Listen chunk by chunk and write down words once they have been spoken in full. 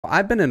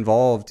I've been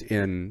involved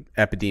in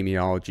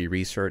epidemiology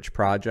research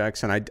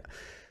projects, and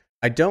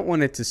I don't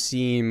want it to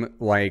seem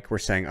like we're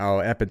saying, oh,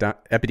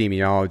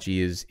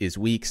 epidemiology is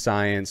weak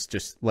science,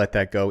 just let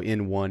that go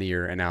in one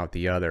ear and out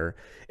the other.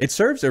 It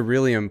serves a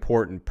really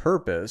important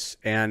purpose,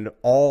 and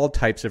all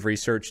types of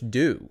research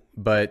do.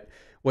 But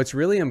what's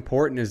really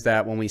important is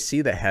that when we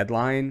see the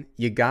headline,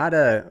 you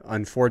gotta,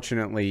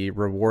 unfortunately,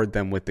 reward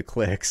them with the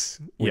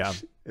clicks,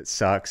 which it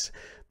sucks.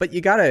 But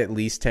you gotta at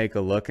least take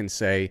a look and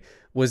say,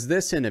 was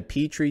this in a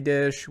petri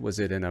dish? Was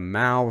it in a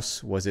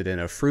mouse? Was it in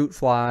a fruit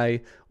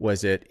fly?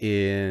 Was it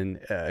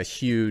in a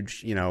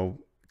huge,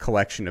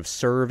 collection of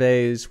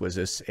surveys? Was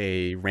this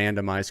a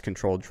randomized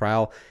controlled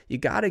trial? You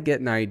got to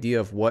get an idea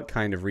of what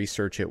kind of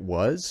research it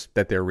was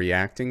that they're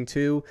reacting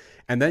to.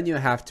 And then you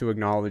have to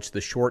acknowledge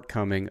the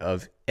shortcoming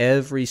of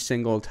every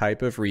single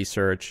type of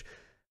research,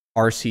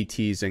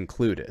 RCTs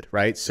included,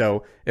 right?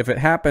 So if it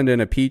happened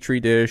in a petri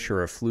dish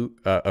or a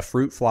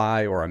fruit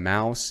fly or a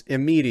mouse,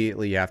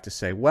 immediately you have to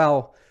say,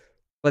 well,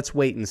 let's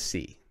wait and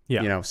see.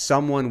 Yeah.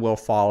 Someone will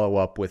follow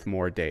up with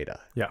more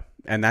data. Yeah.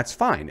 And that's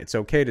fine. It's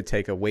okay to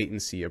take a wait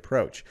and see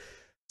approach.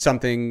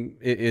 Something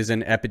is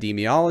an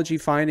epidemiology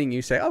finding.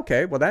 You say,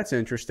 okay, well, that's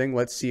interesting.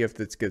 Let's see if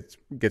this gets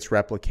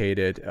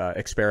replicated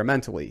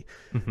experimentally.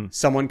 Mm-hmm.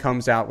 Someone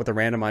comes out with a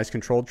randomized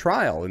controlled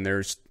trial and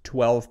there's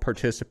 12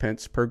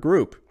 participants per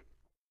group.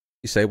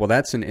 You say, well,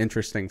 that's an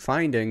interesting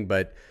finding,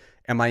 but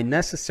am I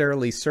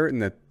necessarily certain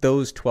that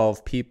those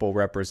 12 people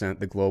represent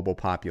the global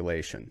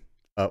population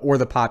or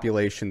the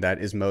population that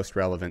is most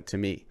relevant to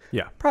me?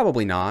 Yeah.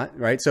 Probably not,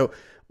 right? So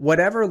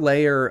whatever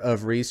layer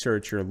of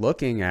research you're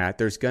looking at,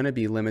 there's going to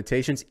be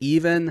limitations,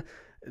 even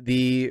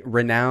the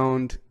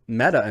renowned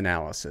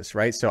meta-analysis,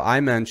 right? So I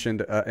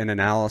mentioned a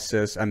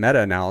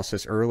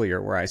meta-analysis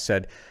earlier where I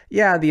said,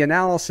 yeah, the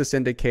analysis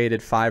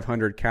indicated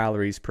 500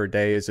 calories per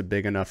day is a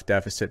big enough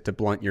deficit to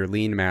blunt your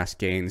lean mass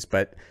gains,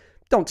 but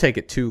don't take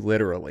it too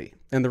literally.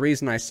 And the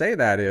reason I say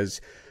that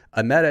is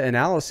a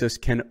meta-analysis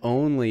can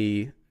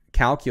only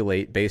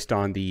calculate based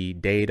on the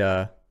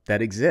data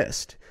that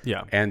exist.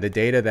 Yeah. And the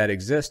data that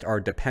exist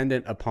are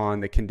dependent upon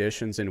the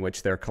conditions in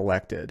which they're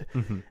collected.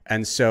 Mm-hmm.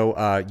 And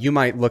so you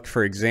might look,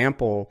 for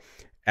example,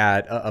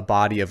 at a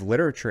body of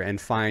literature and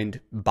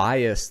find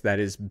bias that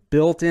is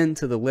built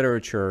into the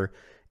literature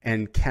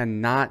and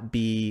cannot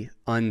be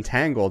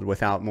untangled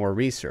without more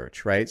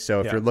research, right? So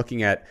if you're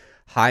looking at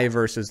high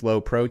versus low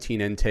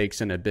protein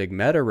intakes in a big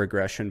meta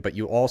regression, but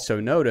you also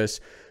notice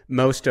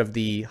most of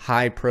the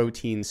high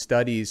protein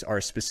studies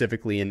are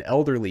specifically in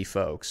elderly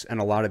folks,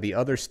 and a lot of the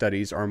other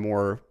studies are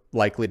more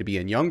likely to be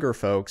in younger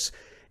folks.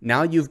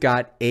 Now you've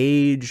got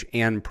age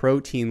and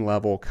protein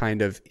level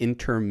kind of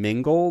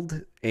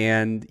intermingled,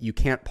 and you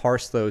can't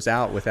parse those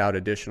out without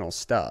additional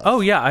stuff.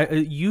 Oh yeah,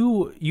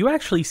 you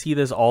actually see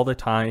this all the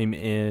time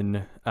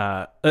in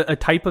a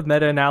type of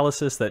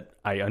meta-analysis that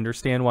I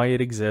understand why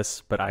it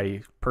exists, but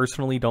I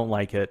personally don't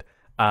like it.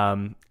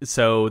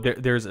 So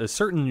there's a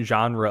certain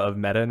genre of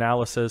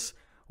meta-analysis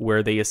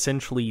where they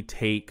essentially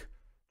take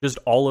just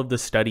all of the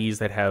studies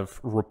that have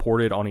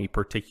reported on a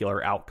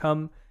particular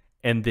outcome,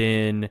 and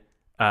then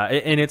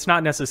and it's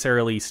not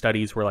necessarily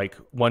studies where like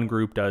one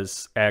group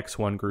does X,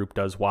 one group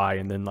does Y,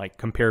 and then like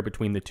compare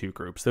between the two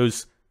groups.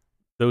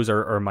 Those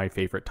are my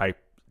favorite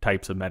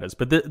types of metas.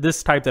 But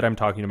this type that I'm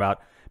talking about,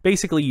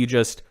 basically you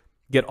just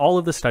get all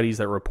of the studies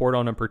that report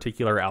on a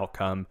particular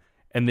outcome,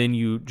 and then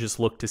you just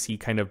look to see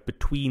kind of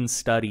between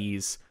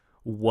studies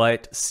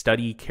what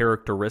study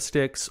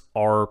characteristics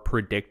are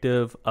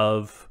predictive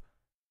of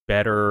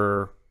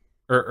better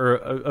or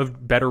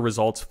of better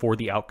results for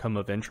the outcome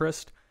of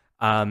interest.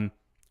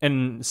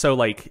 And so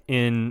like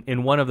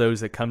in one of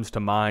those that comes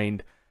to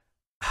mind,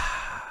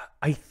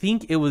 I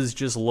think it was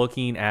just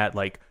looking at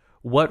like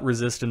what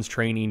resistance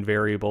training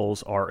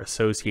variables are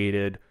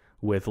associated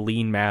with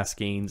lean mass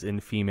gains in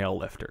female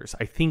lifters.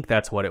 I think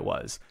that's what it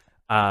was.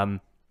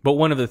 But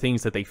one of the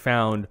things that they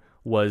found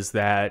was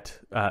that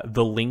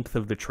the length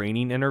of the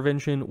training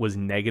intervention was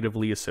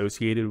negatively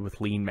associated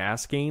with lean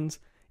mass gains.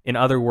 In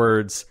other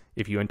words,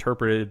 if you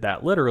interpreted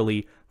that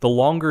literally, the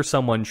longer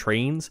someone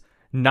trains,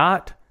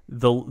 not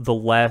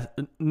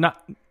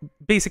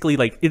basically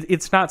like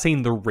it's not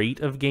saying the rate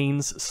of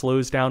gains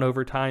slows down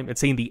over time. It's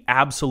saying the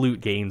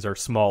absolute gains are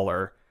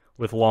smaller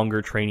with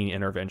longer training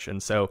intervention.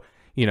 So,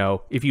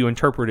 if you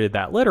interpreted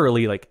that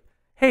literally, like,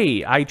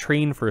 hey, I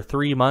trained for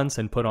 3 months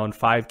and put on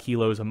 5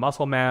 kilos of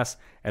muscle mass,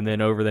 and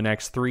then over the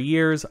next 3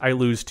 years, I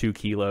lose 2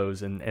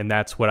 kilos, and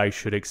that's what I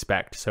should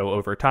expect. So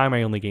over time,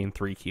 I only gain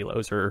 3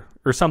 kilos or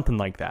something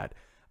like that.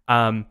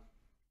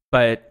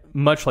 But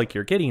much like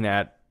you're getting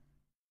at,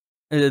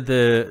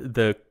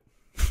 the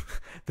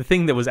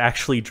thing that was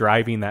actually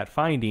driving that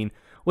finding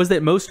was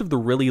that most of the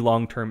really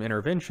long-term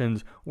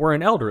interventions were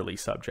in elderly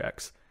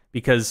subjects,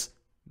 because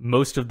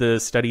most of the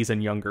studies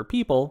in younger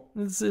people,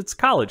 it's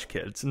college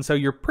kids. And so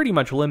you're pretty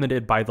much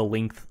limited by the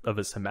length of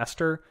a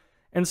semester.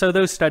 And so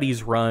those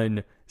studies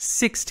run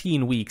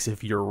 16 weeks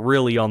if you're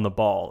really on the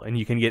ball and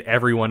you can get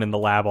everyone in the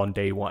lab on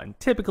day one.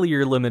 Typically,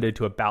 you're limited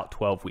to about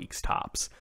 12 weeks tops.